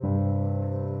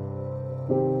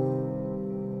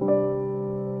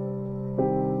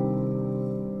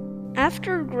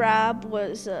After Grab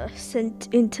was sent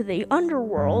into the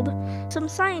underworld, some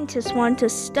scientists wanted to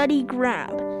study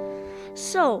Grab.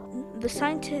 So, the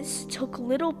scientists took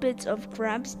little bits of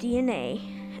Grab's DNA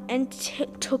and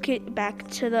took it back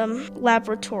to the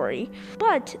laboratory.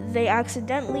 But they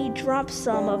accidentally dropped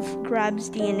some of Grab's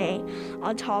DNA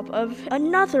on top of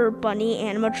another bunny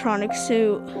animatronic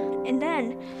suit. And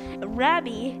then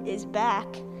Rabby is back.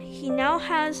 He now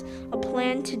has a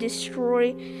plan to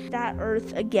destroy that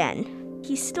Earth again.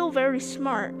 He's still very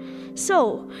smart.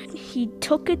 So he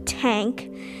took a tank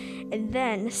and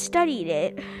then studied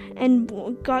it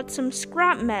and got some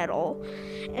scrap metal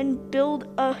and built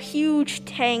a huge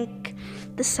tank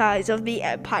the size of the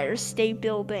Empire State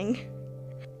Building.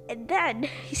 And then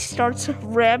he starts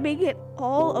ramming it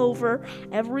all over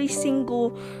every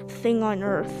single thing on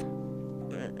Earth.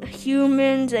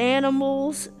 Humans,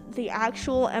 animals, the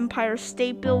actual Empire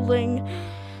State Building,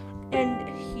 and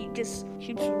he just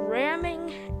keeps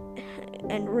ramming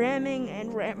and ramming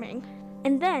and ramming.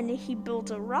 And then he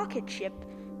built a rocket ship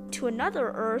to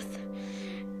another Earth,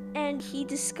 and he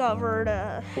discovered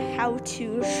how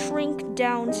to shrink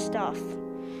down stuff.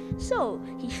 So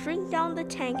he shrank down the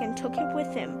tank and took it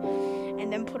with him,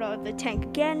 and then put out the tank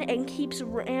again and keeps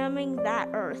ramming that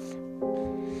Earth.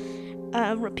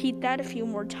 Repeat that a few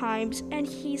more times, and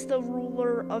he's the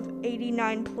ruler of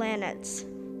 89 planets.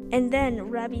 And then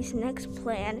Rabby's next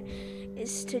plan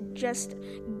is to just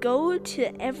go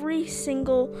to every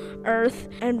single Earth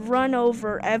and run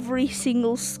over every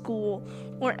single school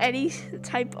or any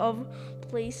type of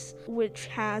place which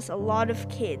has a lot of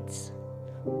kids.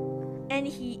 And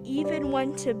he even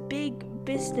went to big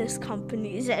business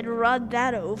companies and run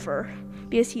that over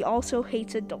because he also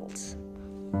hates adults.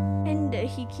 And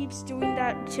he keeps doing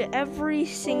that to every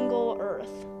single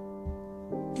Earth.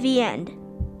 The end.